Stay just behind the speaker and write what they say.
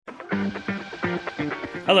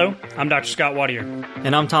Hello, I'm Dr. Scott Wadier.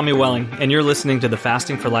 And I'm Tommy Welling, and you're listening to the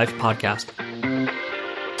Fasting for Life podcast.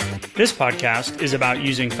 This podcast is about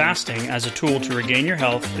using fasting as a tool to regain your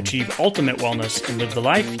health, achieve ultimate wellness, and live the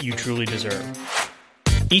life you truly deserve.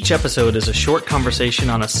 Each episode is a short conversation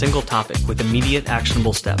on a single topic with immediate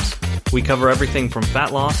actionable steps. We cover everything from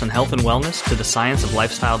fat loss and health and wellness to the science of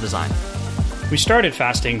lifestyle design. We started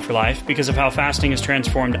Fasting for Life because of how fasting has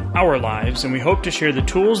transformed our lives, and we hope to share the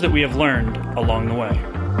tools that we have learned along the way.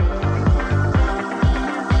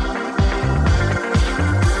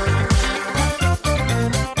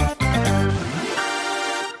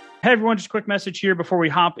 Hey everyone, just a quick message here before we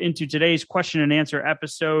hop into today's question and answer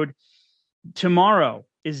episode. Tomorrow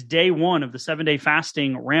is day one of the 7-day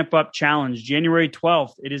fasting ramp up challenge, January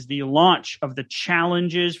 12th. It is the launch of the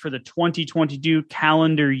challenges for the 2022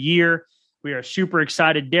 calendar year. We are super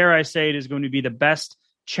excited. Dare I say it is going to be the best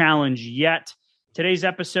challenge yet. Today's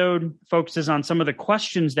episode focuses on some of the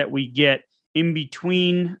questions that we get in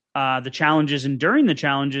between the challenges and during the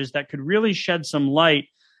challenges that could really shed some light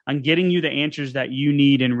on getting you the answers that you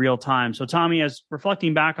need in real time. So Tommy, as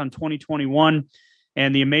reflecting back on 2021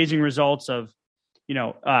 and the amazing results of,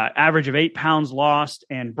 average of 8 pounds lost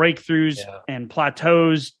and breakthroughs and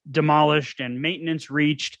plateaus demolished and maintenance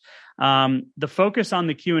reached, the focus on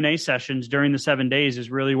the Q&A sessions during the 7 days is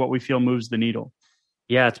really what we feel moves the needle.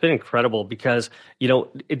 Yeah, it's been incredible because,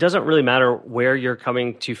 it doesn't really matter where you're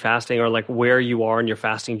coming to fasting or like where you are in your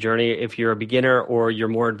fasting journey. If you're a beginner or you're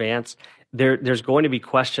more advanced, there's going to be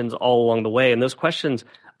questions all along the way. And those questions,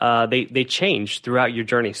 they change throughout your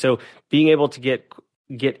journey. So being able to get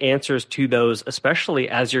answers to those, especially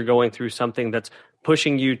as you're going through something that's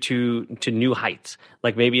pushing you to new heights.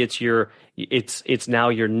 Like maybe it's now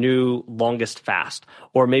your new longest fast,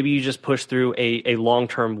 or maybe you just push through a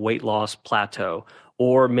long-term weight loss plateau,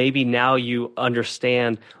 or maybe now you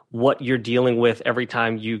understand what you're dealing with every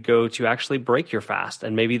time you go to actually break your fast.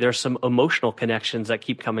 And maybe there's some emotional connections that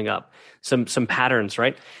keep coming up, some patterns,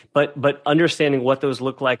 right? But understanding what those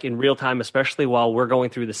look like in real time, especially while we're going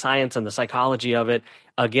through the science and the psychology of it,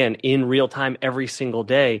 again, in real time every single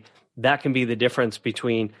day, that can be the difference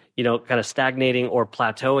between, kind of stagnating or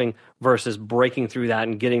plateauing versus breaking through that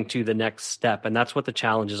and getting to the next step. And that's what the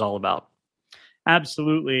challenge is all about.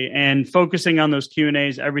 Absolutely. And focusing on those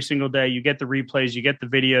Q&As every single day, you get the replays, you get the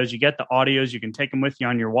videos, you get the audios, you can take them with you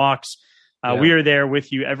on your walks. We are there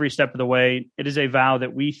with you every step of the way. It is a vow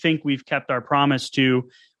that we think we've kept our promise to,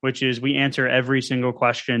 which is we answer every single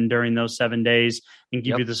question during those 7 days and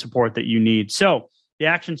give you the support that you need. So the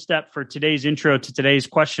action step for today's intro to today's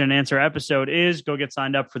question and answer episode is go get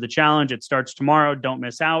signed up for the challenge. It starts tomorrow. Don't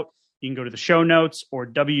miss out. You can go to the show notes or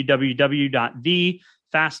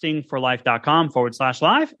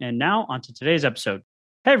www.thefastingforlife.com/live. And now on to today's episode.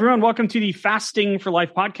 Hey, everyone. Welcome to the Fasting for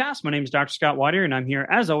Life podcast. My name is Dr. Scott Wadier, and I'm here,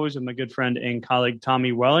 as always, with my good friend and colleague,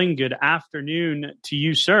 Tommy Welling. Good afternoon to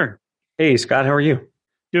you, sir. Hey, Scott. How are you?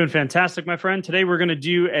 Doing fantastic, my friend. Today, we're going to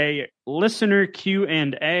do a listener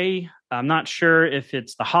Q&A. I'm not sure if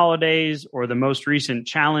it's the holidays or the most recent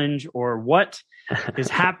challenge or what is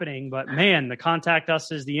happening, but man, the contact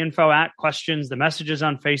us is the info at questions, the messages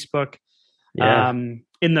on Facebook. In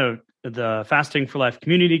the Fasting for Life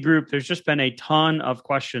community group, there's just been a ton of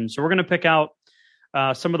questions. So we're going to pick out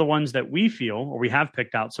some of the ones that we feel, or we have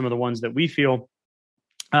picked out some of the ones that we feel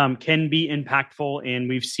can be impactful and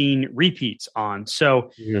we've seen repeats on.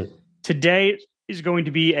 So today is going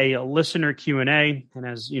to be a listener Q&A. And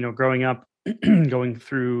as you know, growing up, going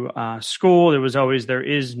through school, there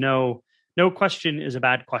is no question is a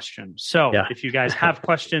bad question. So if you guys have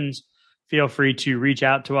questions, feel free to reach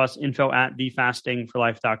out to us,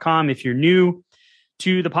 info@thefastingforlife.com. If you're new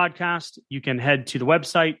to the podcast, you can head to the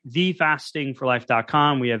website,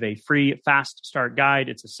 thefastingforlife.com. We have a free fast start guide.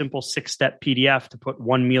 It's a simple 6-step PDF to put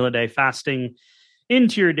 1 meal a day fasting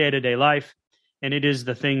into your day-to-day life. And it is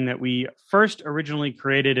the thing that we first originally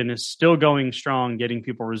created and is still going strong, getting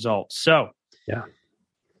people results. So,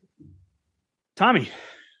 Tommy,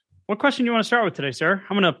 what question do you want to start with today, sir?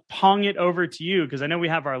 I'm going to pong it over to you because I know we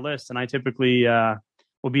have our list and I typically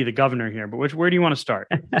will be the governor here, but where do you want to start?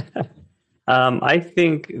 I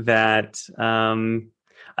think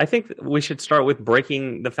we should start with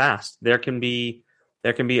breaking the fast. There can be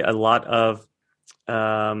a lot of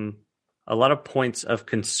points of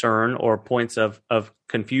concern or points of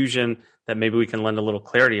confusion that maybe we can lend a little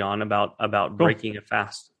clarity on about breaking a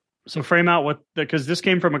fast. So frame out because this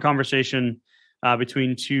came from a conversation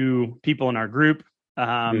between two people in our group.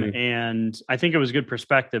 And I think it was good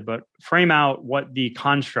perspective, but frame out what the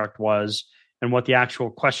construct was and what the actual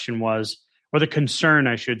question was, or the concern,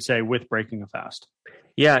 I should say, with breaking a fast.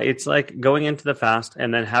 Yeah, it's like going into the fast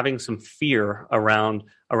and then having some fear around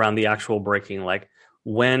the actual breaking. Like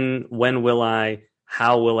when will I?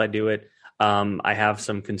 How will I do it? I have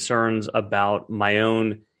some concerns about my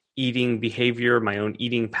own eating behavior, my own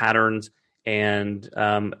eating patterns, and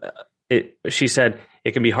she said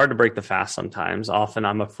it can be hard to break the fast sometimes. Often,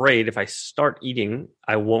 I'm afraid if I start eating,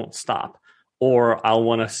 I won't stop, or I'll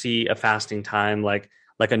want to see a fasting time like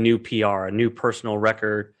a new PR, a new personal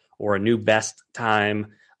record, or a new best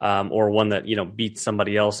time, or one that beats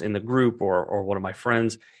somebody else in the group or one of my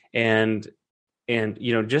friends, and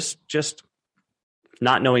just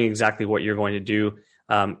not knowing exactly what you're going to do,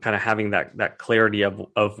 kind of having that clarity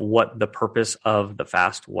of what the purpose of the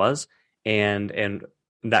fast was, and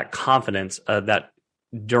that confidence that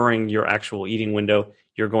during your actual eating window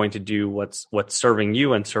you're going to do what's serving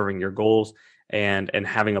you and serving your goals, and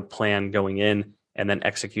having a plan going in and then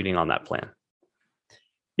executing on that plan.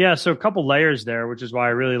 Yeah, so a couple layers there, which is why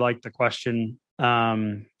I really like the question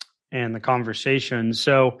and the conversation.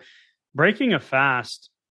 So breaking a fast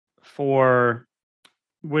for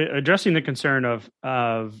addressing the concern of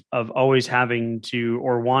always having to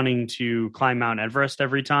or wanting to climb Mount Everest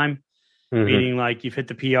every time, meaning like you've hit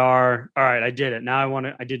the PR. All right, I did it. Now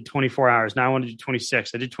I did 24 hours. Now I want to do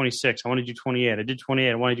 26. I did 26. I want to do 28. I did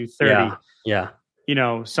 28. I want to do 30. Yeah.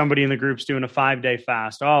 Somebody in the group's doing a 5-day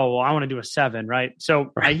fast. Oh, well, I want to do a 7, right?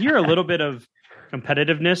 So I hear a little bit of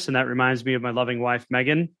competitiveness, and that reminds me of my loving wife,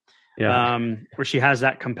 Megan, where she has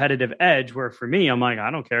that competitive edge, where for me, I'm like, I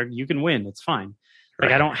don't care. You can win. It's fine.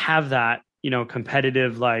 Like, I don't have that,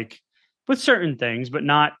 competitive, like with certain things, but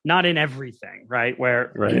not in everything, right?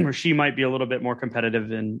 Where she might be a little bit more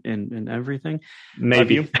competitive in everything.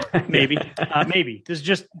 Maybe. Maybe. This is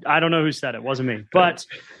just, I don't know who said it. Wasn't me. But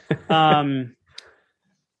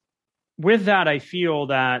with that, I feel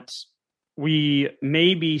that we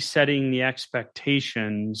may be setting the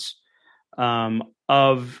expectations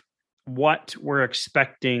of what we're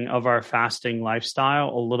expecting of our fasting lifestyle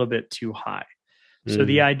a little bit too high. So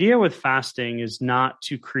the idea with fasting is not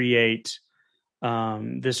to create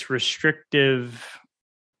this restrictive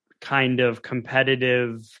kind of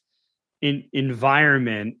competitive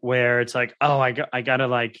environment where it's like, oh, I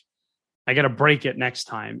gotta break it next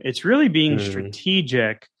time. It's really being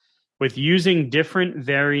strategic with using different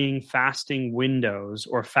varying fasting windows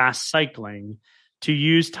or fast cycling to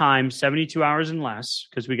use time 72 hours and less,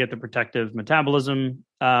 because we get the protective metabolism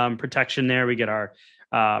protection there. We get our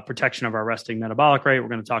protection of our resting metabolic rate. We're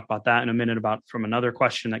going to talk about that in a minute from another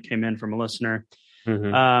question that came in from a listener.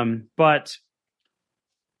 But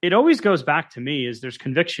it always goes back to me is there's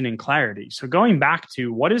conviction and clarity. So going back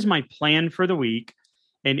to what is my plan for the week,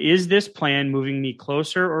 and is this plan moving me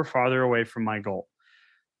closer or farther away from my goal?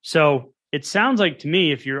 So it sounds like to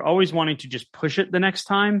me, if you're always wanting to just push it the next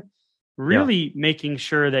time, really making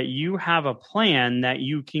sure that you have a plan that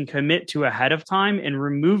you can commit to ahead of time and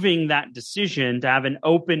removing that decision to have an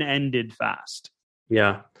open-ended fast.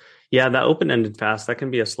 Yeah. That open-ended fast, that can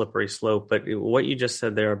be a slippery slope. But what you just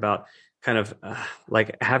said there about kind of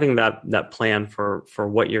like having that plan for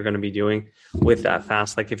what you're going to be doing with that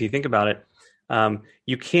fast. Like if you think about it,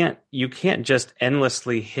 you can't just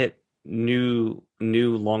endlessly hit new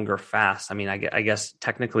longer fasts. I mean, I guess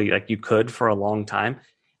technically like you could for a long time.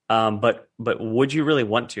 But would you really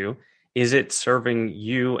want to? Is it serving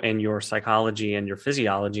you and your psychology and your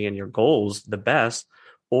physiology and your goals the best?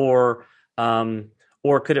 Or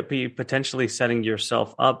could it be potentially setting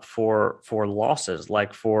yourself up for losses,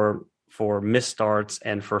 like for misstarts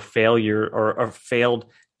and for failure or failed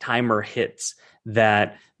timer hits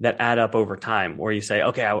that add up over time, where you say,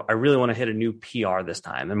 okay, I really want to hit a new PR this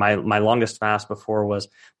time. And my longest fast before was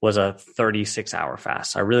a 36-hour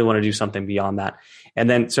fast. I really want to do something beyond that. And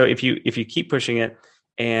then, so if you keep pushing it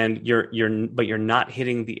and you're not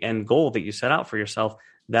hitting the end goal that you set out for yourself,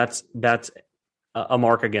 that's a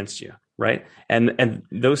mark against you. Right. And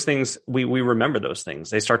those things, we remember those things,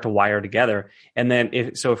 they start to wire together. And then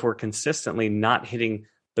if we're consistently not hitting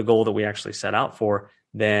the goal that we actually set out for,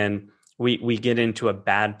 then we get into a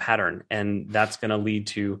bad pattern, and that's going to lead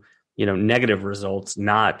to, negative results,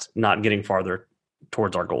 not getting farther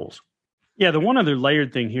towards our goals. Yeah. The one other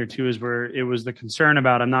layered thing here too, is where it was the concern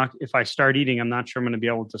about, if I start eating, I'm not sure I'm going to be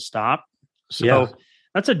able to stop. So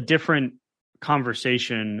that's a different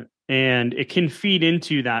conversation, and it can feed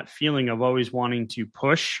into that feeling of always wanting to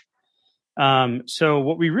push. So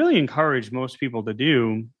what we really encourage most people to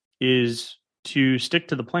do is to stick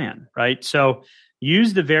to the plan, right? So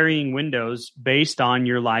use the varying windows based on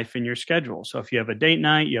your life and your schedule. So if you have a date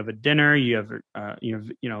night, you have a dinner, you have,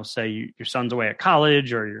 say your son's away at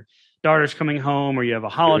college, or your daughter's coming home, or you have a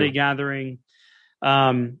holiday gathering,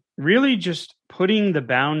 really just putting the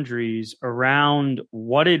boundaries around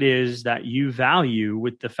what it is that you value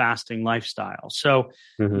with the fasting lifestyle. So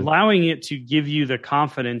allowing it to give you the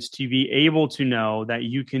confidence to be able to know that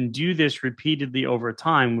you can do this repeatedly over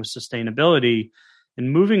time with sustainability,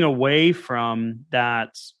 and moving away from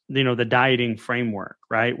that, the dieting framework,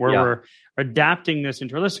 right? Where we're adapting this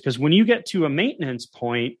into realistic. Because when you get to a maintenance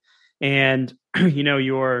point and,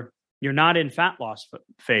 you're not in fat loss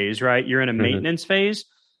phase, right? You're in a maintenance phase.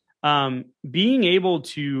 Being able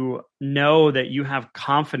to know that you have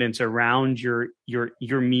confidence around your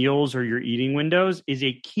meals or your eating windows is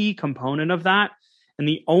a key component of that. And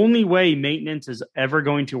the only way maintenance is ever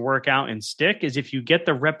going to work out and stick is if you get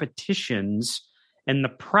the repetitions and the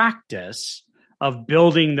practice of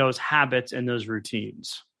building those habits and those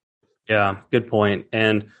routines. Yeah, good point.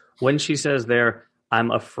 And when she says there,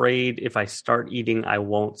 I'm afraid if I start eating, I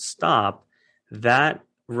won't stop, that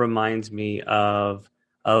reminds me of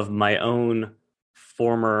my own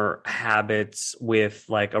former habits with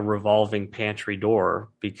like a revolving pantry door,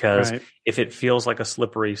 because if it feels like a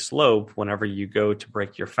slippery slope whenever you go to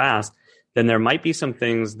break your fast, then there might be some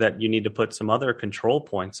things that you need to put some other control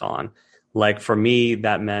points on. Like for me,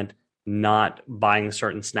 that meant not buying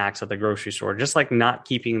certain snacks at the grocery store, just like not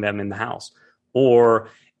keeping them in the house. Or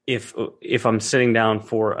if I'm sitting down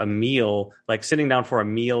for a meal, like sitting down for a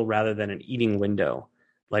meal rather than an eating window.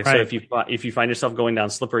 Like, so if you find yourself going down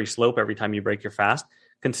slippery slope every time you break your fast,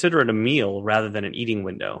 consider it a meal rather than an eating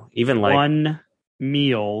window. Even like one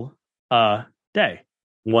meal a day.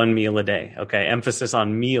 One meal a day. Okay. Emphasis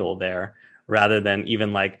on meal there rather than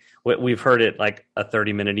even like we've heard it like a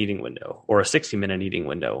 30-minute eating window or a 60-minute eating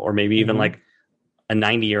window, or maybe even like a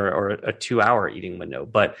 90 or a 2-hour eating window,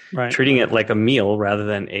 but treating it like a meal rather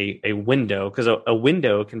than a window, because a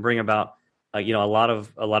window can bring about a lot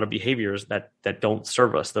of behaviors that don't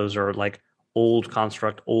serve us. Those are like old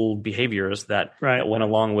behaviors that went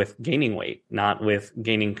along with gaining weight, not with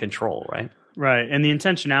gaining control, right? Right. And the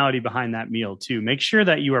intentionality behind that meal too. Make sure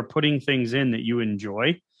that you are putting things in that you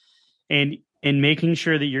enjoy, and making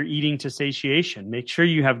sure that you're eating to satiation. Make sure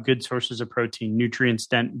you have good sources of protein, nutrients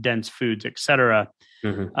dense foods, etc.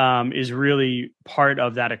 Is really part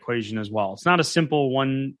of that equation as well. It's not a simple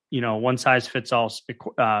one size fits all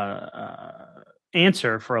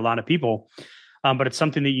answer for a lot of people, but it's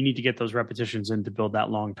something that you need to get those repetitions in to build that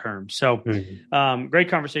long term. So great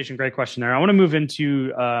conversation, great question there. I want to move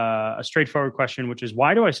into a straightforward question, which is,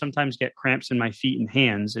 why do I sometimes get cramps in my feet and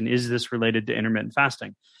hands? And is this related to intermittent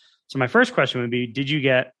fasting? So my first question would be, did you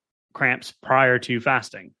get cramps prior to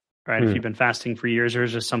fasting, right? If you've been fasting for years, or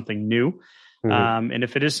is this something new? And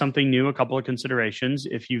if it is something new, a couple of considerations.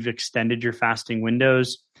 If you've extended your fasting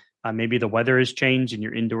windows, maybe the weather has changed and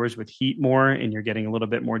you're indoors with heat more and you're getting a little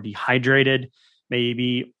bit more dehydrated.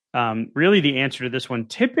 Maybe really the answer to this one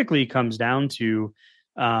typically comes down to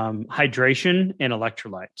hydration and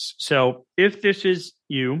electrolytes. So if this is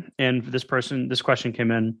you, and this question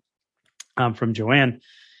came in from Joanne,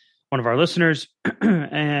 one of our listeners,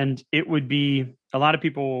 and it would be a lot of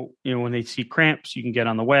people, when they see cramps, you can get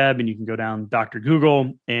on the web and you can go down Dr.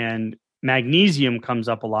 Google, and magnesium comes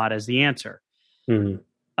up a lot as the answer.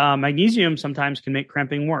 Magnesium sometimes can make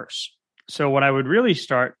cramping worse. So what I would really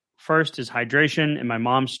start first is hydration. In my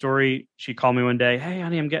mom's story, she called me one day, "Hey,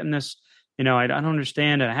 honey, I'm getting this. I don't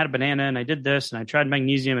understand. And I had a banana and I did this and I tried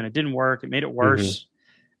magnesium and it didn't work. It made it worse."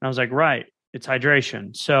 And I was like, right, it's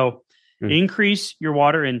hydration. So increase your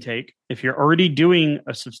water intake. If you're already doing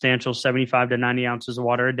a substantial 75 to 90 ounces of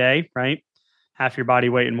water a day, right? Half your body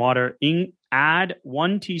weight in water. Add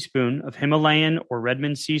 1 teaspoon of Himalayan or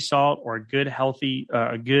Redmond sea salt, or a good healthy,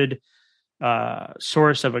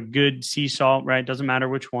 source of a good sea salt, right? Doesn't matter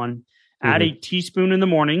which one. Add a teaspoon in the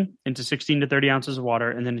morning into 16 to 30 ounces of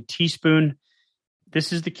water, and then a teaspoon,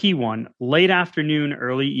 this is the key one, late afternoon,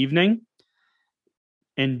 early evening.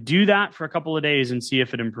 And do that for a couple of days and see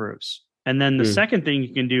if it improves. And then the second thing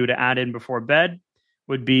you can do to add in before bed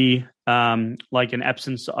would be like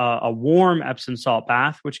a warm Epsom salt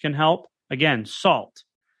bath, which can help. Again, salt.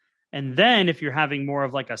 And then if you're having more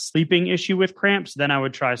of like a sleeping issue with cramps, then I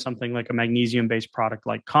would try something like a magnesium-based product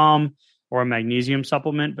like Calm, or a magnesium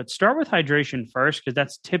supplement. But start with hydration first, because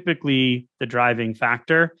that's typically the driving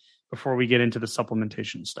factor before we get into the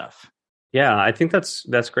supplementation stuff. Yeah, I think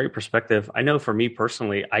that's great perspective. I know for me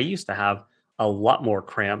personally, I used to have a lot more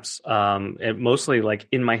cramps, and mostly like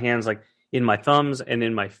in my hands, like in my thumbs and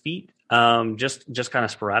in my feet, just kind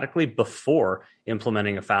of sporadically before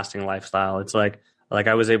implementing a fasting lifestyle. It's like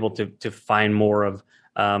I was able to find more of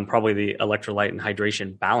probably the electrolyte and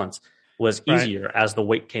hydration balance was easier as the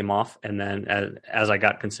weight came off, and then as I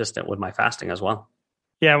got consistent with my fasting as well.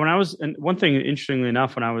 Yeah, when I was, and one thing, interestingly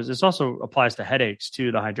enough, this also applies to headaches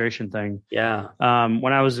too, the hydration thing. Yeah.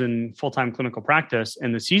 When I was in full-time clinical practice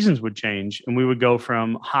and the seasons would change and we would go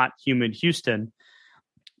from hot, humid Houston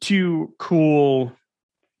to cool,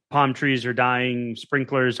 palm trees are dying,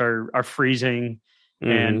 sprinklers are freezing,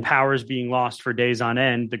 and power's being lost for days on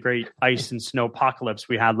end, the great ice and snow apocalypse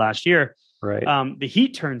we had last year. Right. The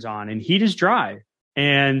heat turns on and heat is dry.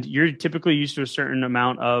 And you're typically used to a certain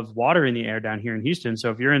amount of water in the air down here in Houston. So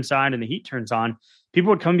if you're inside and the heat turns on,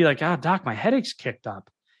 people would come and be like, Doc, my headache's kicked up.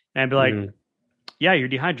 And I'd be like, yeah, you're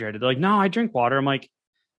dehydrated. They're like, no, I drink water. I'm like,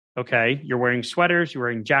 okay, you're wearing sweaters, you're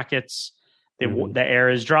wearing jackets. The air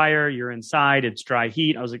is drier. You're inside. It's dry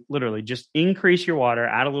heat. I was like, literally just increase your water,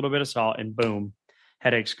 add a little bit of salt, and boom,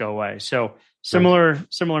 headaches go away. So similar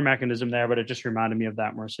mechanism there, but it just reminded me of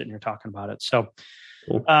that when we're sitting here talking about it. So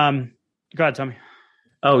go ahead, tell me.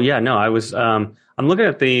 Oh yeah, no, I was, I'm looking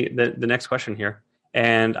at the next question here,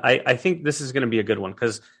 and I think this is going to be a good one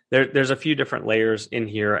because there's a few different layers in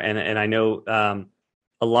here. And I know,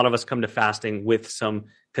 a lot of us come to fasting with some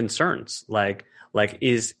concerns, like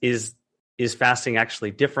is fasting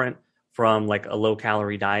actually different from like a low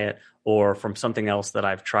calorie diet or from something else that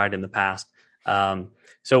I've tried in the past?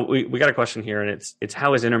 So we got a question here, and it's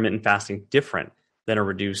how is intermittent fasting different than a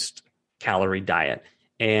reduced calorie diet?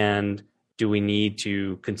 And do we need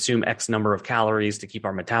to consume X number of calories to keep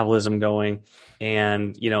our metabolism going?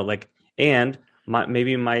 And,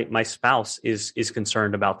 maybe my spouse is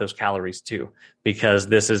concerned about those calories too, because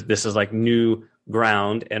this is like new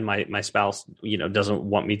ground, and my spouse, doesn't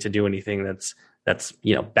want me to do anything that's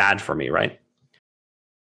bad for me. Right.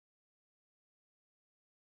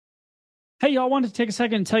 Hey, y'all, I wanted to take a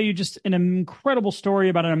second and tell you just an incredible story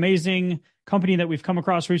about an amazing company that we've come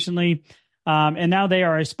across recently. And now they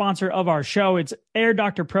are a sponsor of our show. It's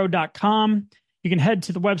airdoctorpro.com. You can head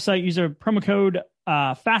to the website, use a promo code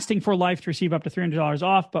fasting for life to receive up to $300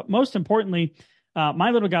 off. But most importantly, my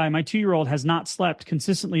little guy, my 2-year-old, has not slept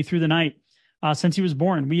consistently through the night since he was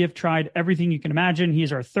born. We have tried everything you can imagine. He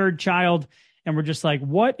is our 3rd child, and we're just like,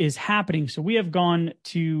 what is happening? So we have gone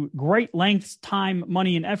to great lengths, time,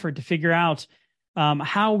 money, and effort to figure out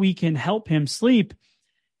how we can help him sleep.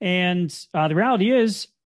 And the reality is,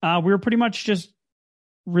 we were pretty much just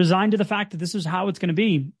resigned to the fact that this is how it's going to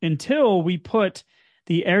be until we put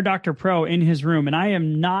the Air Doctor Pro in his room. And I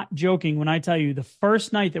am not joking when I tell you the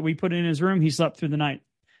first night that we put it in his room, he slept through the night.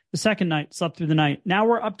 The second night, slept through the night. Now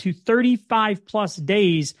we're up to 35 plus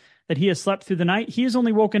days that he has slept through the night. He has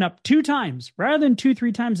only woken up 2 times rather than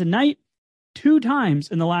 2-3 times a night, 2 times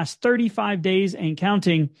in the last 35 days and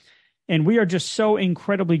counting. And we are just so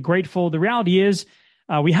incredibly grateful. The reality is,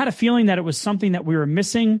 we had a feeling that it was something that we were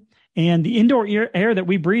missing. And the indoor air that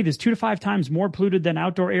we breathe is 2 to 5 times more polluted than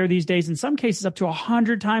outdoor air these days. In some cases, up to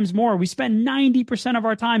 100 times more. We spend 90% of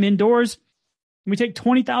our time indoors, and we take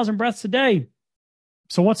 20,000 breaths a day.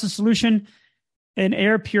 So what's the solution? An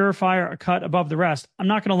air purifier, a cut above the rest. I'm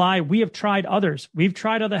not going to lie. We have tried others. We've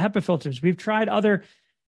tried other HEPA filters. We've tried other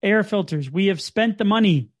air filters. We have spent the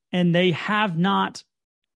money, and they have not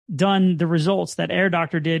done the results that Air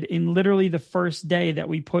Doctor did in literally the first day that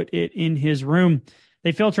we put it in his room.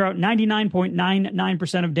 They filter out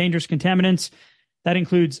 99.99% of dangerous contaminants. That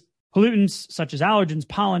includes pollutants such as allergens,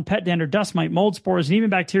 pollen, pet dander, dust mite, mold spores, and even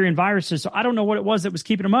bacteria and viruses. So I don't know what it was that was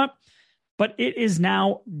keeping them up, but it is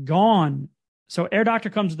now gone. So Air Doctor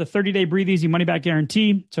comes with a 30-day breathe easy money back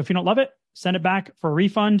guarantee. So if you don't love it, send it back for a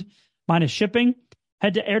refund minus shipping.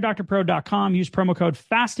 Head to airdoctorpro.com. Use promo code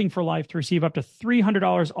FASTINGFORLIFE to receive up to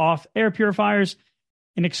 $300 off air purifiers.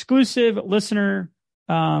 An exclusive listener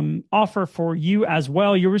offer for you as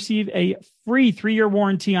well. You'll receive a free 3-year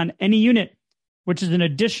warranty on any unit, which is an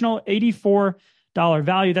additional $84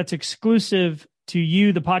 value. That's exclusive to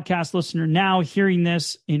you, the podcast listener, now hearing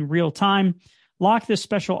this in real time. Lock this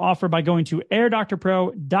special offer by going to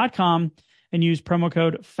airdoctorpro.com and use promo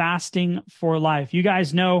code FASTINGFORLIFE. You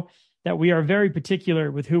guys know that we are very particular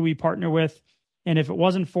with who we partner with. And if it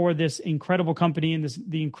wasn't for this incredible company and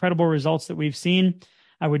the incredible results that we've seen,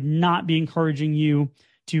 I would not be encouraging you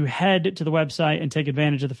to head to the website and take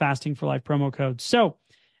advantage of the Fasting for Life promo code. So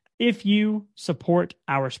if you support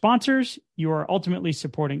our sponsors, you are ultimately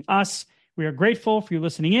supporting us. We are grateful for you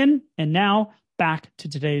listening in. And now back to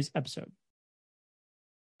today's episode.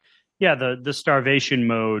 Yeah, the starvation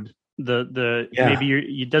mode.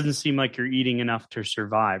 Maybe it doesn't seem like you're eating enough to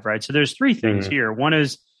survive, right? So there's 3 things here. One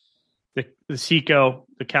is the CICO,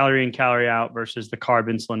 the calorie in, calorie out versus the carb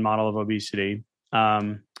insulin model of obesity,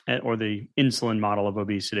 or the insulin model of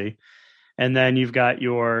obesity. And then you've got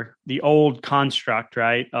the old construct,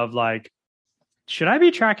 right, of like should I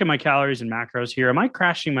be tracking my calories and macros here? Am I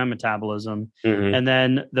crashing my metabolism? Mm-hmm. And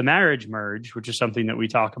then the marriage merge, which is something that we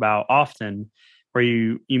talk about often, where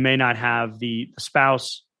you may not have the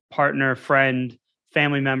spouse, partner, friend,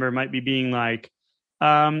 family member might be being like,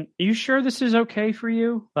 are you sure this is okay for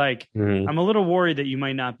you? Like, Mm-hmm. I'm a little worried that you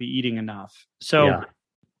might not be eating enough. So Yeah.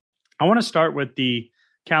 I want to start with the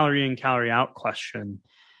calorie in, calorie out question.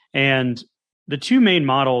 And the two main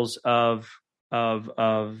models of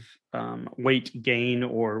weight gain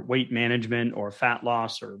or weight management or fat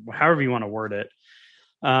loss or however you want to word it.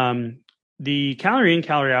 The calorie in,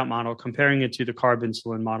 calorie out model, comparing it to the carb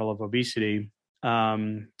insulin model of obesity,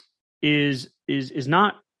 is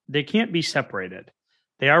not, they can't be separated.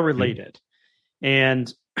 They are related.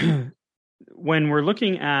 And when we're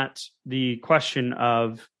looking at the question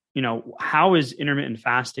of, how is intermittent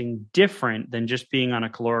fasting different than just being on a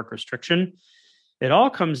caloric restriction? It all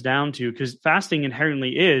comes down to, because fasting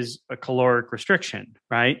inherently is a caloric restriction,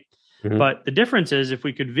 right? Mm-hmm. But the difference is, if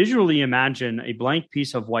we could visually imagine a blank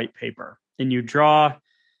piece of white paper and you draw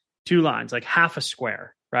two lines, like half a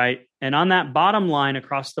square, right? And on that bottom line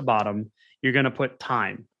across the bottom, you're going to put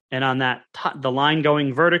time. And on that, the line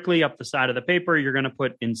going vertically up the side of the paper, you're going to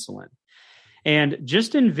put insulin. And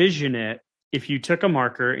just envision it if you took a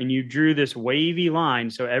marker and you drew this wavy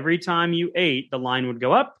line. So every time you ate, the line would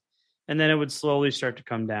go up and then it would slowly start to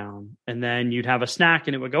come down. And then you'd have a snack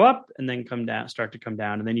and it would go up and then come down, start to come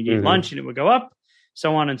down. And then you'd eat lunch and it would go up,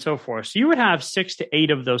 so on and so forth. So you would have 6 to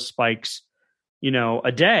 8 of those spikes,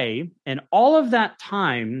 a day. And all of that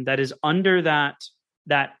time that is under that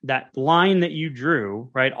line that you drew,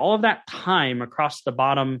 right? All of that time across the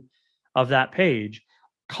bottom of that page,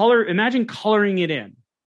 imagine coloring it in,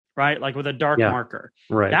 right? Like with a dark marker.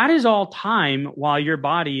 Right. That is all time while your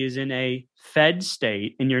body is in a fed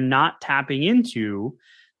state and you're not tapping into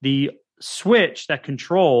the switch that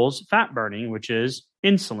controls fat burning, which is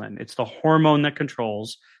insulin. It's the hormone that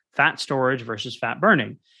controls fat storage versus fat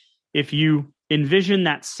burning. If you envision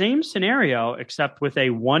that same scenario, except with a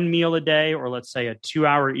 1 meal a day, or let's say a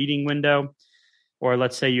 2-hour eating window, or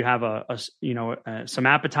let's say you have some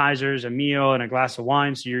appetizers, a meal, and a glass of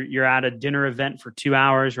wine. So you're at a dinner event for 2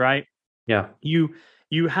 hours, right? Yeah.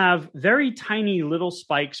 You have very tiny little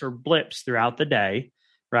spikes or blips throughout the day,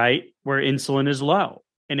 right? Where insulin is low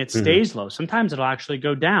and it stays low. Sometimes it'll actually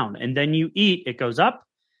go down, and then you eat, it goes up,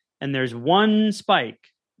 and there's one spike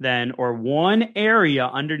then, or one area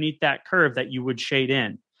underneath that curve that you would shade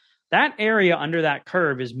in. That area under that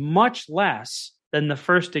curve is much less than the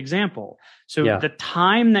first example. So the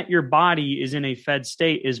time that your body is in a fed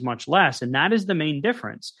state is much less. And that is the main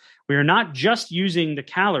difference. We are not just using the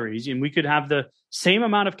calories, and we could have the same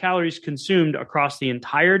amount of calories consumed across the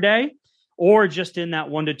entire day or just in that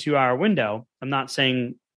 1 to 2 hour window. I'm not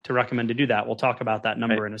saying to recommend to do that. We'll talk about that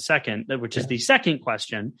number in a second, which is the second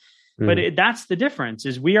question. But that's the difference,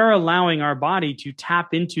 is we are allowing our body to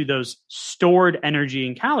tap into those stored energy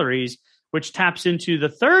and calories, which taps into the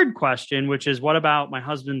third question, which is, what about my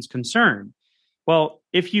husband's concern? Well,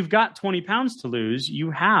 if you've got 20 pounds to lose, you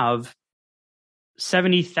have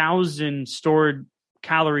 70,000 stored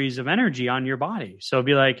calories of energy on your body. So it'd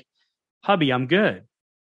be like, hubby, I'm good.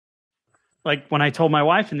 Like when I told my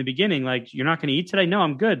wife in the beginning, like, you're not going to eat today? No,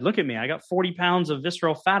 I'm good. Look at me. I got 40 pounds of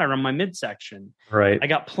visceral fat around my midsection. Right. I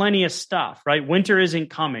got plenty of stuff, right? Winter isn't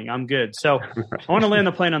coming. I'm good. So I want to land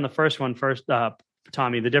the plane on the first one first,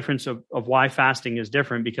 Tommy. The difference of why fasting is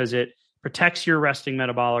different, because it protects your resting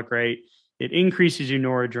metabolic rate. It increases your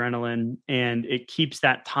noradrenaline, and it keeps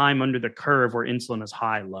that time under the curve where insulin is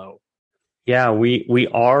high, low. Yeah, we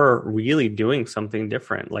are really doing something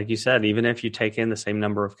different. Like you said, even if you take in the same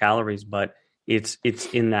number of calories, but it's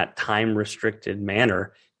in that time restricted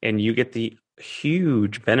manner, and you get the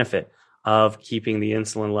huge benefit of keeping the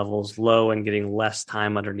insulin levels low and getting less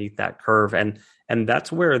time underneath that curve. And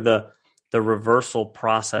that's where the reversal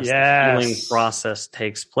process, the healing process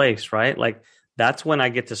takes place, right? Like that's when I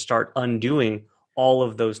get to start undoing all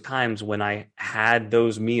of those times when I had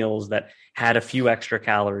those meals that had a few extra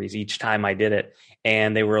calories each time I did it,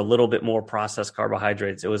 and they were a little bit more processed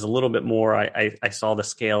carbohydrates. It was a little bit more, I saw the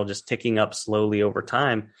scale just ticking up slowly over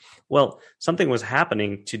time. Well, something was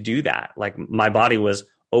happening to do that. Like my body was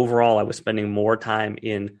overall, I was spending more time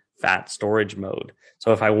in fat storage mode.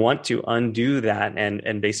 So if I want to undo that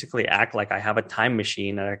and basically act like I have a time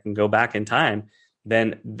machine and I can go back in time,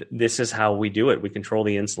 then this is how we do it. We control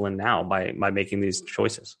the insulin now by making these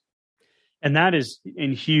choices. And that is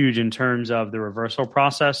huge in terms of the reversal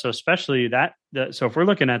process. So especially so if we're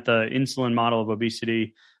looking at the insulin model of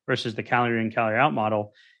obesity versus the calorie in, calorie out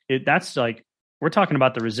model, that's like we're talking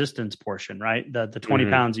about the resistance portion, right? The 20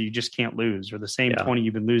 pounds that you just can't lose, or the same 20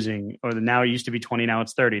 you've been losing, or now it used to be 20, now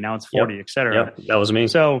it's 30, now it's 40, et cetera. Yep, that was me.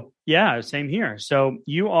 So yeah, same here. So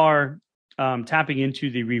you are tapping into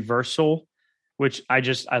the reversal, which I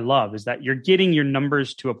love, is that you're getting your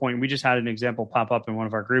numbers to a point. We just had an example pop up in one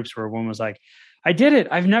of our groups where a woman was like, I did it.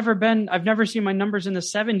 I've never seen my numbers in the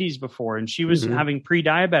 70s before. And she was having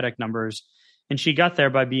pre-diabetic numbers, and she got there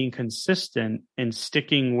by being consistent and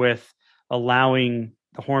sticking with allowing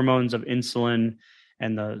the hormones of insulin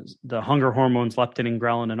and the hunger hormones, leptin and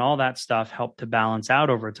ghrelin and all that stuff help to balance out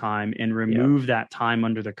over time and remove that time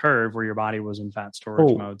under the curve where your body was in fat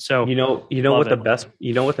storage mode. So you know what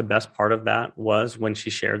the best part of that was when she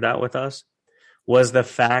shared that with us was the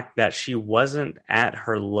fact that she wasn't at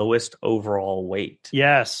her lowest overall weight.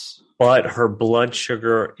 Yes. But her blood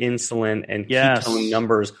sugar, insulin, and ketone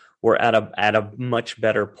numbers were at a much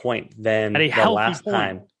better point than the last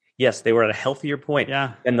time. Yes, they were at a healthier point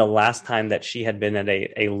than the last time that she had been at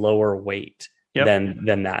a lower weight than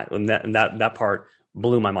that. And that part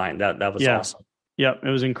blew my mind. That was awesome. Yeah, it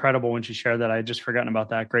was incredible when she shared that. I had just forgotten about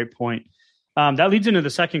that. Great point. That leads into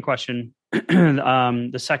the second question.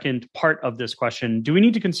 The second part of this question: do we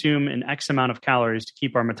need to consume an X amount of calories to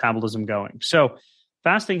keep our metabolism going? So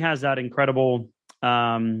fasting has that incredible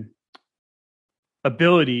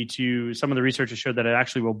ability to, some of the research has showed that it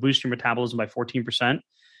actually will boost your metabolism by 14%.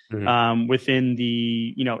 Within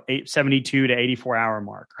the 72 to 84 hour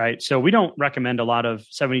mark, right? So we don't recommend a lot of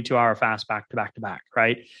 72-hour fast back to back,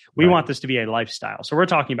 right? We want this to be a lifestyle. So we're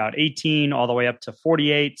talking about 18 all the way up to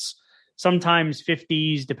 48s, sometimes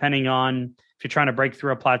 50s, depending on if you're trying to break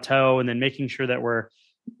through a plateau, and then making sure that we're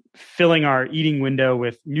filling our eating window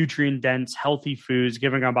with nutrient dense, healthy foods,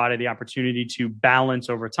 giving our body the opportunity to balance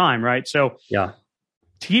over time, right? So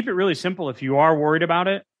to keep it really simple, if you are worried about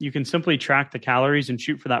it, you can simply track the calories and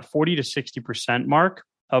shoot for that 40 to 60% mark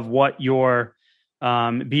of what your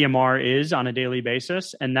BMR is on a daily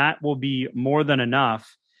basis. And that will be more than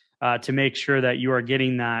enough to make sure that you are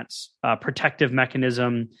getting that protective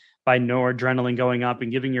mechanism by noradrenaline going up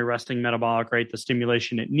and giving your resting metabolic rate the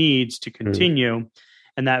stimulation it needs to continue.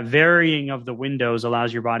 And that varying of the windows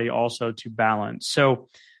allows your body also to balance. So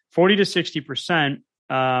 40 to 60%.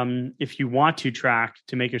 If you want to track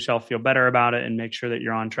to make yourself feel better about it and make sure that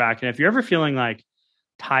you're on track. And if you're ever feeling like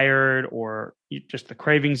tired or just the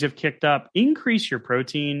cravings have kicked up, increase your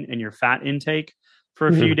protein and your fat intake for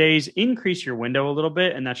a few days, increase your window a little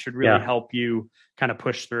bit. And that should really help you kind of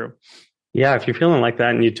push through. Yeah. If you're feeling like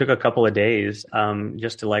that and you took a couple of days,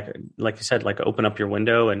 just to like you said, like open up your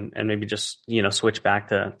window and maybe just, switch back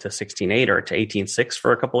to 16.8 or to 18.6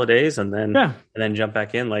 for a couple of days and then jump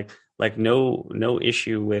back in, like no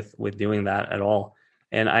issue with doing that at all.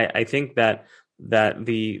 And I think that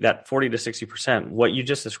 40 to 60%, what you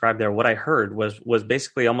just described there, what I heard was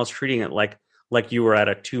basically almost treating it like you were at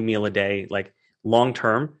a 2 meal a day, like long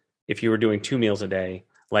term. If you were doing 2 meals a day,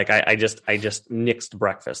 like I just nixed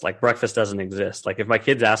breakfast. Like breakfast doesn't exist. Like if my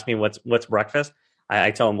kids ask me what's breakfast,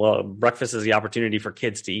 I tell them, well, breakfast is the opportunity for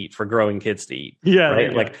kids to eat, for growing kids to eat. Yeah. Right.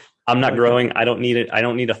 Yeah. Like I'm not growing. I don't need it. I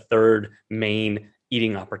don't need a third main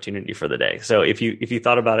eating opportunity for the day. So if you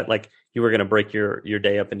thought about it like you were going to break your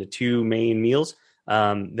day up into 2 main meals,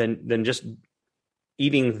 then just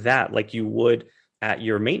eating that like you would at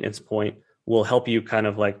your maintenance point will help you kind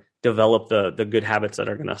of like develop the good habits that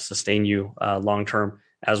are going to sustain you long term,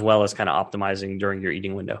 as well as kind of optimizing during your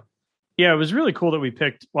eating window. Yeah, it was really cool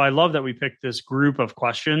that I love that we picked this group of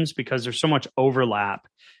questions because there's so much overlap,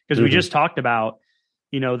 because we just talked about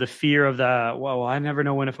the fear of I never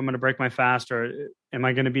know if I'm going to break my fast, or am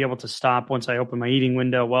I going to be able to stop once I open my eating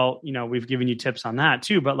window? Well, we've given you tips on that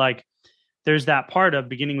too, but like there's that part of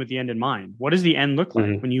beginning with the end in mind. What does the end look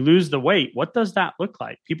like? When you lose the weight, what does that look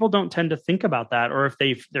like? People don't tend to think about that, or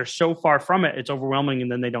if they're so far from it, it's overwhelming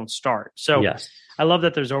and then they don't start. So I love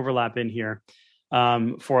that there's overlap in here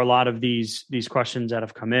for a lot of these questions that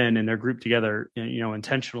have come in, and they're grouped together,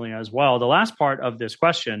 intentionally as well. The last part of this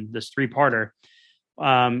question, this 3-parter,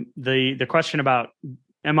 the question about,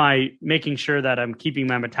 am I making sure that I'm keeping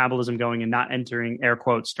my metabolism going and not entering air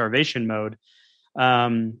quotes starvation mode?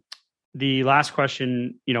 The last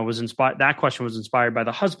question, was inspired. That question was inspired by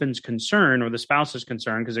the husband's concern or the spouse's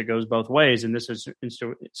concern, because it goes both ways. In this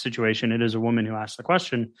situation, it is a woman who asked the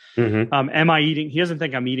question, am I eating? He doesn't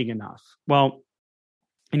think I'm eating enough. Well,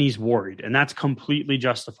 and he's worried, and that's completely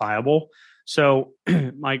justifiable. So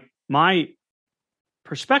my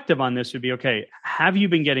perspective on this would be, okay, have you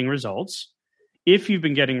been getting results? if you've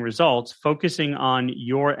been getting results, focusing on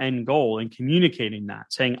your end goal and communicating that,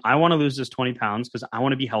 saying, I want to lose this 20 pounds because I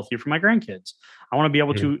want to be healthier for my grandkids. I want to be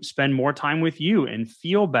able to spend more time with you and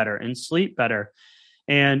feel better and sleep better.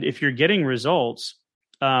 And if you're getting results,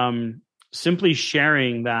 simply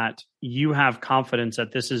sharing that you have confidence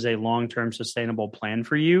that this is a long-term sustainable plan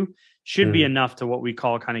for you should be enough to what we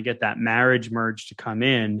call kind of get that marriage merge to come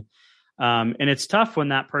in. And it's tough when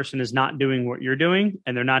that person is not doing what you're doing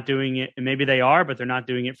and they're not doing it. And maybe they are, but they're not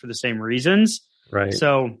doing it for the same reasons. Right.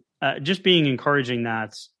 So just being encouraging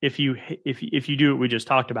that if you do what we just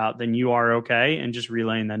talked about, then you are okay. And just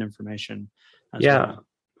relaying that information. Well.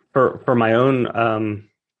 For my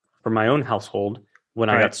own household, when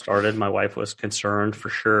I got started, my wife was concerned for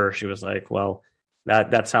sure. She was like, well,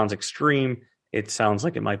 that sounds extreme. It sounds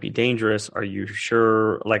like it might be dangerous. Are you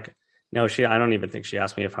sure? Like, no, I don't even think she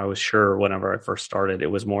asked me if I was sure whenever I first started. It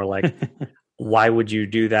was more like, why would you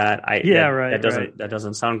do that? That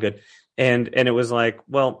doesn't sound good. And it was like,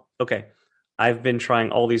 well, okay, I've been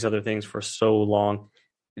trying all these other things for so long.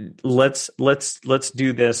 Let's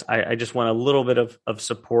do this. I just want a little bit of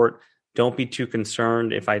support. Don't be too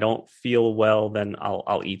concerned. If I don't feel well, then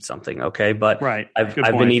I'll eat something. Okay. But I've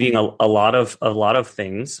been eating a lot of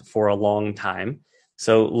things for a long time.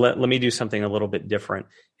 So let me do something a little bit different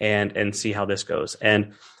and see how this goes.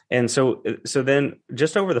 And so then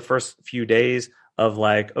just over the first few days of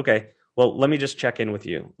like, okay, well, let me just check in with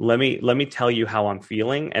you. Let me tell you how I'm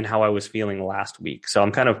feeling and how I was feeling last week. So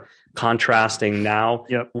I'm kind of contrasting now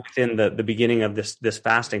within the beginning of this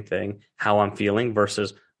fasting thing, how I'm feeling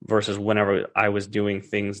versus whenever I was doing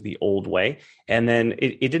things the old way. And then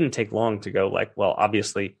it didn't take long to go like, well,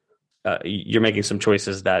 obviously you're making some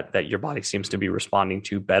choices that your body seems to be responding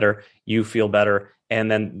to better. You feel better. And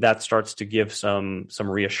then that starts to give some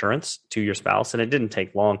reassurance to your spouse. And it didn't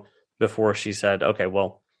take long before she said, okay,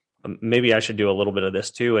 well, maybe I should do a little bit of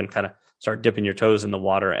this too, and kind of start dipping your toes in the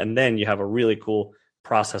water. And then you have a really cool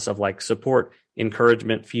process of like support,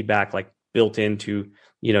 encouragement, feedback, like built into,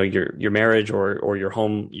 your marriage or your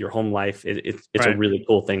home life. It's a really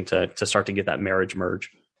cool thing to start to get that marriage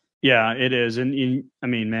merge. Yeah, it is. And I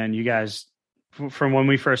mean, man, you guys, from when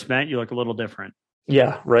we first met, you look a little different.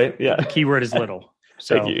 Yeah. Right. Yeah. The key word is little.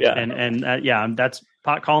 So, thank you. Yeah. And that's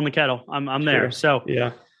pot calling the kettle. I'm there. So,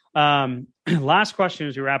 yeah. Last question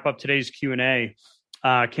as we wrap up today's Q&A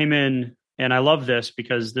came in, and I love this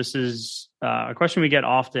because this is a question we get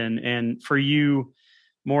often. And for you,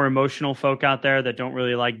 more emotional folk out there that don't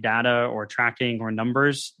really like data or tracking or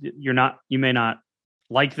numbers, you may not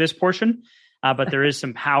like this portion, but there is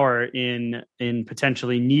some power in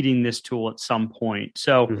potentially needing this tool at some point.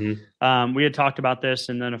 So we had talked about this,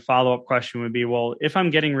 and then a follow-up question would be, well, if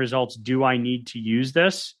I'm getting results, do I need to use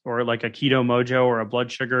this or like a Keto Mojo or a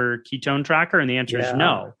blood sugar ketone tracker? And the answer is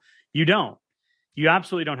no, you don't. You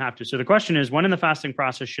absolutely don't have to. So the question is, when in the fasting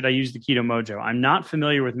process should I use the Keto Mojo? I'm not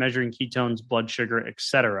familiar with measuring ketones, blood sugar,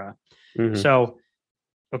 etc. So,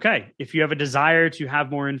 okay, if you have a desire to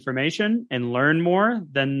have more information and learn more,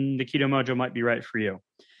 then the Keto Mojo might be right for you.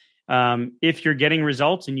 If you're getting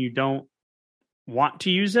results and you don't want to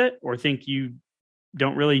use it or think you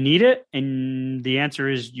don't really need it, and the answer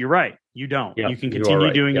is you're right, you don't. You can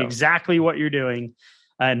continue doing exactly what you're doing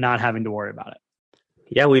and not having to worry about it.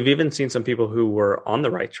 Yeah, we've even seen some people who were on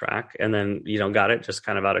the right track and then, got it just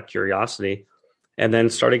kind of out of curiosity, and then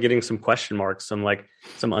started getting some question marks, some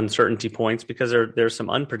uncertainty points, because there's some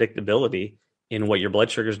unpredictability in what your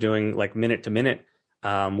blood sugar is doing, like minute to minute,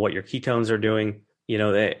 what your ketones are doing.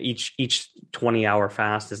 Each 20-hour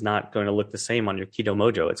fast is not going to look the same on your Keto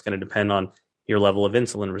Mojo. It's going to depend on your level of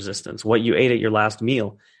insulin resistance, what you ate at your last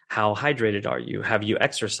meal, how hydrated are you, have you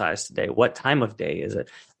exercised today, what time of day is it?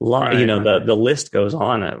 The list goes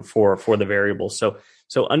on for the variables.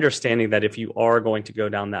 So understanding that if you are going to go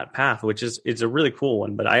down that path, which it's a really cool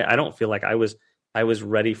one, but I don't feel like I was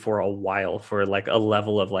ready for a while for like a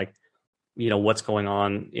level of like, what's going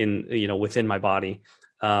on in, within my body,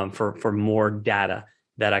 for more data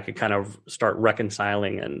that I could kind of start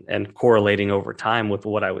reconciling and correlating over time with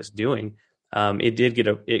what I was doing. It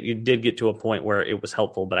did get to a point where it was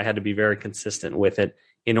helpful, but I had to be very consistent with it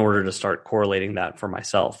in order to start correlating that for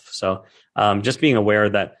myself. So just being aware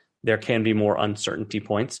that there can be more uncertainty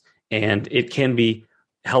points, and it can be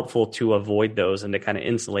helpful to avoid those and to kind of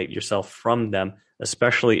insulate yourself from them,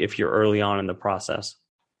 especially if you're early on in the process.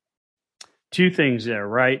 Two things there,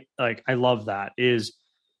 right? Like, I love that is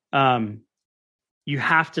you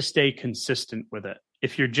have to stay consistent with it.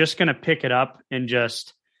 If you're just going to pick it up and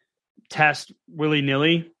just test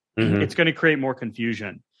willy-nilly, it's going to create more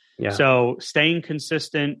confusion. So staying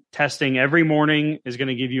consistent, testing every morning is going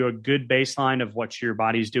to give you a good baseline of what your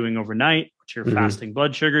body's doing overnight, what your fasting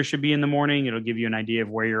blood sugar should be in the morning. It'll give you an idea of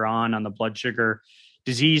where you're on the blood sugar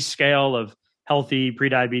disease scale of healthy,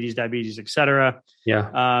 prediabetes, diabetes, et cetera.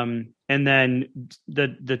 And then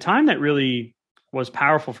the time that really was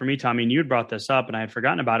powerful for me, Tommy, and you had brought this up and I had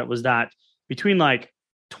forgotten about it, was that between like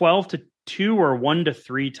 12 to 2 or 1 to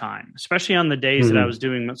 3 time, especially on the days that I was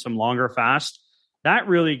doing some longer fast, that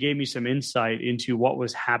really gave me some insight into what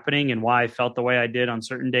was happening and why I felt the way I did on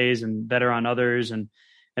certain days and better on others and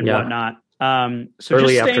whatnot. So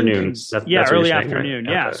early just afternoon. Early afternoon.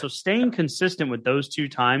 Right? Okay. So staying consistent with those 2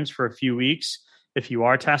 times for a few weeks, if you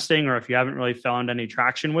are testing or if you haven't really found any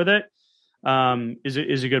traction with it,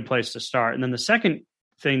 is a good place to start. And then the second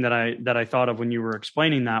thing that I thought of when you were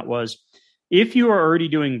explaining that was, if you are already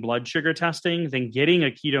doing blood sugar testing, then getting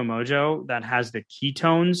a Keto Mojo that has the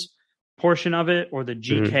ketones portion of it or the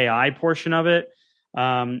GKI portion of it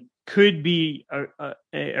could be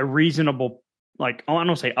a reasonable, like, I don't want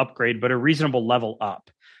to say upgrade, but a reasonable level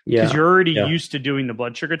up. Because you're already used to doing the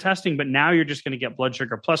blood sugar testing, but now you're just going to get blood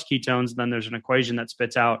sugar plus ketones. And then there's an equation that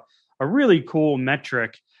spits out a really cool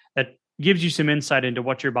metric that gives you some insight into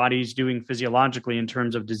what your body's doing physiologically in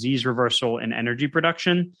terms of disease reversal and energy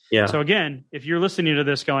production. So again, if you're listening to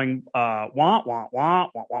this going, wah, wah, wah,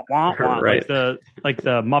 wah, wah, wah, wah, like the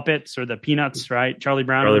Muppets or the Peanuts, right? Charlie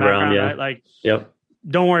Brown in the background, right? Like,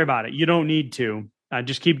 don't worry about it. You don't need to.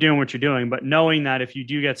 Just keep doing what you're doing. But knowing that if you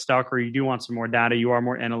do get stuck or you do want some more data, you are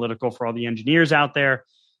more analytical for all the engineers out there.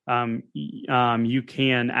 You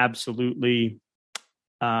can absolutely,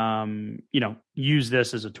 use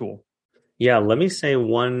this as a tool. Yeah, let me say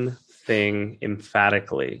one thing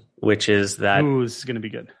emphatically, which is that this is going to be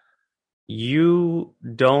good. You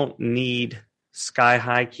don't need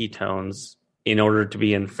sky-high ketones in order to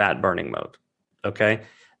be in fat burning mode, okay?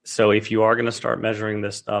 So if you are going to start measuring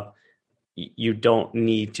this stuff, you don't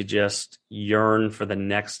need to just yearn for the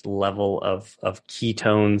next level of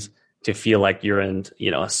ketones to feel like you're in,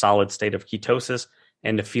 a solid state of ketosis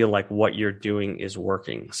and to feel like what you're doing is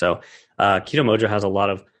working. So Keto Mojo has a lot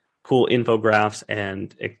of cool infographics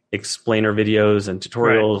and explainer videos and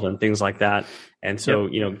tutorials and things like that. And so,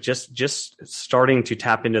 just starting to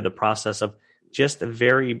tap into the process of just a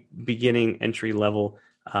very beginning entry level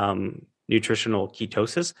nutritional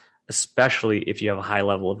ketosis, especially if you have a high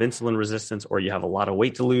level of insulin resistance or you have a lot of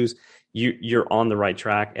weight to lose, you're on the right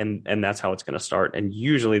track. And that's how it's going to start. And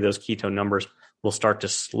usually those ketone numbers will start to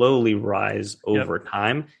slowly rise over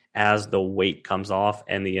time as the weight comes off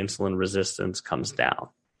and the insulin resistance comes down.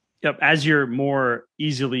 As you're more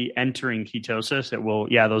easily entering ketosis, it will,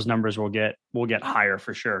 those numbers will get higher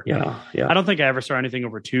for sure. I don't think I ever saw anything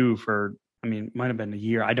over 2 for, might have been a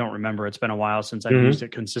year. I don't remember. It's been a while since I've used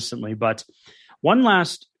it consistently. But one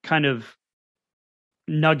last kind of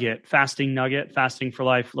fasting for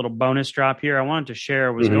life, little bonus drop here I wanted to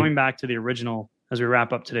share was going back to the original, as we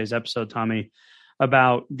wrap up today's episode, Tommy,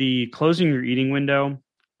 about the closing your eating window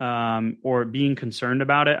or being concerned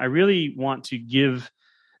about it. I really want to give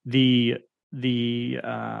the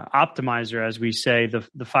optimizer, as we say, the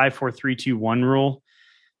 5-4-3-2-1 rule,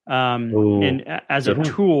 and as a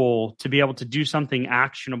tool to be able to do something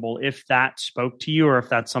actionable if that spoke to you or if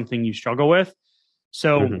that's something you struggle with.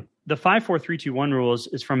 So the 5-4-3-2-1 rule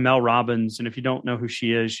is from Mel Robbins, and if you don't know who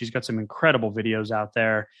she is, she's got some incredible videos out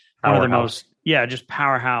there. One of the most, just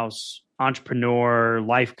powerhouse entrepreneur,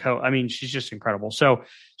 life coach. She's just incredible. So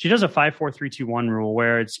she does a 5-4-3-2-1 rule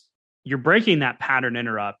where you're breaking that pattern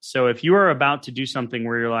interrupt. So if you are about to do something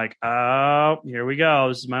where you're like, oh, here we go,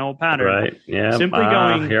 this is my old pattern. Right. Yeah. Simply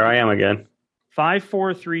going, here I am again.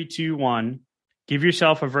 5-4-3-2-1. Give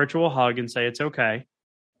yourself a virtual hug and say it's okay.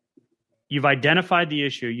 You've identified the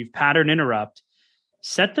issue. You've pattern interrupt.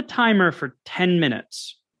 Set the timer for 10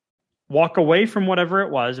 minutes. Walk away from whatever it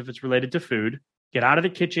was, if it's related to food. Get out of the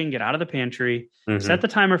kitchen, get out of the pantry. Set the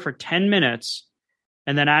timer for 10 minutes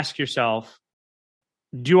and then ask yourself,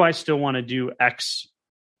 do I still want to do X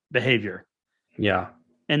behavior? Yeah.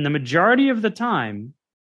 And the majority of the time,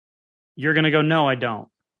 you're going to go, no, I don't.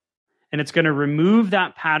 And it's going to remove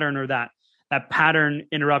that pattern or that pattern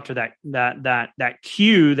interrupt or that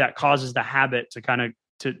cue that causes the habit to kind of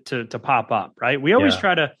to pop up, right? We always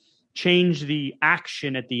try to change the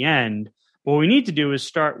action at the end. What we need to do is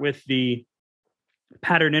start with the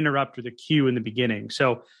pattern interrupt or the cue in the beginning.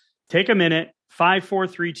 So take a minute,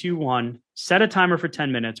 5-4-3-2-1, set a timer for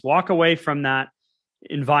 10 minutes, walk away from that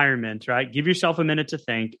environment, right? Give yourself a minute to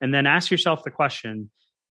think, and then ask yourself the question,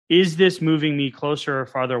 is this moving me closer or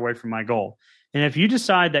farther away from my goal? And if you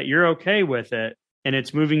decide that you're okay with it and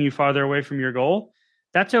it's moving you farther away from your goal,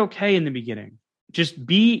 that's okay in the beginning. just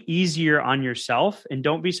be easier on yourself and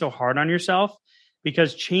don't be so hard on yourself,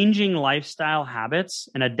 because changing lifestyle habits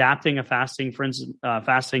and adapting a fasting, for instance,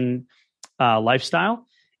 lifestyle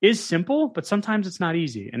is simple, but sometimes it's not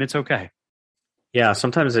easy, and it's okay. Yeah,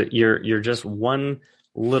 sometimes you're just one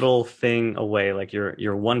little thing away, like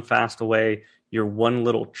you're one fast away, you're one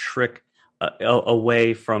little trick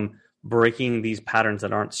away from breaking these patterns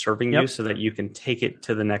that aren't serving you, so that you can take it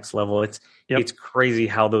to the next level. It's crazy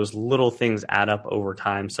how those little things add up over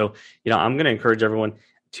time. So, I'm going to encourage everyone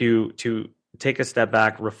to take a step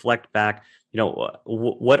back, reflect back.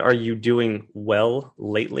 What are you doing well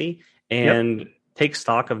lately, and take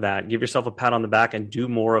stock of that. Give yourself a pat on the back and do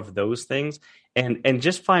more of those things. And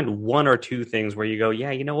just find one or two things where you go,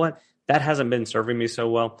 yeah, you know what? That hasn't been serving me so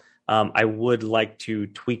well. I would like to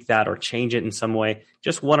tweak that or change it in some way.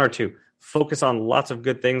 Just one or two. Focus on lots of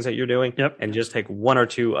good things that you're doing, and just take one or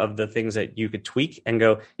two of the things that you could tweak and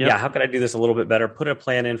go, yeah, how could I do this a little bit better? Put a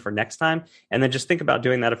plan in for next time. And then just think about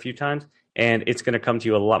doing that a few times. And it's going to come to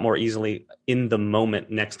you a lot more easily in the moment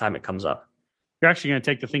next time it comes up. You're actually going to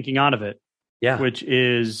take the thinking out of it. Yeah. Which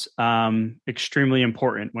is extremely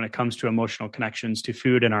important when it comes to emotional connections to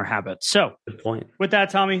food and our habits. So, good point. With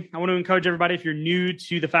that, Tommy, I want to encourage everybody, if you're new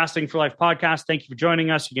to the Fasting for Life podcast, thank you for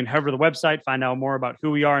joining us. You can head over to the website, find out more about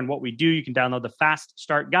who we are and what we do. You can download the Fast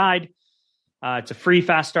Start Guide. It's a free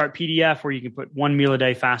Fast Start PDF where you can put 1 meal a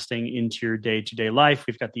day fasting into your day-to-day life.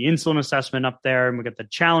 We've got the insulin assessment up there, and we've got the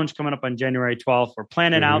challenge coming up on January 12th. We're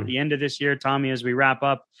planning out the end of this year, Tommy, as we wrap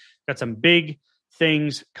up. Got some big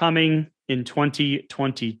things coming in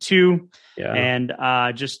 2022. And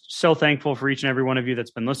just so thankful for each and every one of you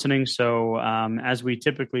that's been listening. So as we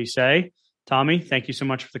typically say, Tommy, thank you so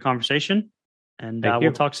much for the conversation, and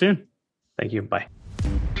we'll talk soon. Thank you. Bye.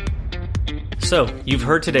 So you've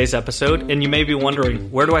heard today's episode, and you may be wondering,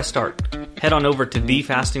 where do I start? Head on over to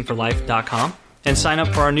thefastingforlife.com and sign up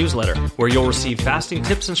for our newsletter, where you'll receive fasting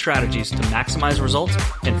tips and strategies to maximize results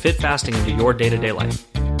and fit fasting into your day-to-day life.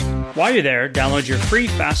 While you're there, download your free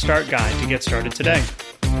Fast Start Guide to get started today.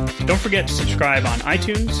 Don't forget to subscribe on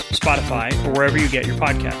iTunes, Spotify, or wherever you get your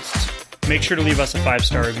podcasts. Make sure to leave us a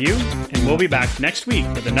 5-star review, and we'll be back next week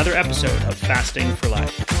with another episode of Fasting for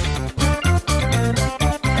Life.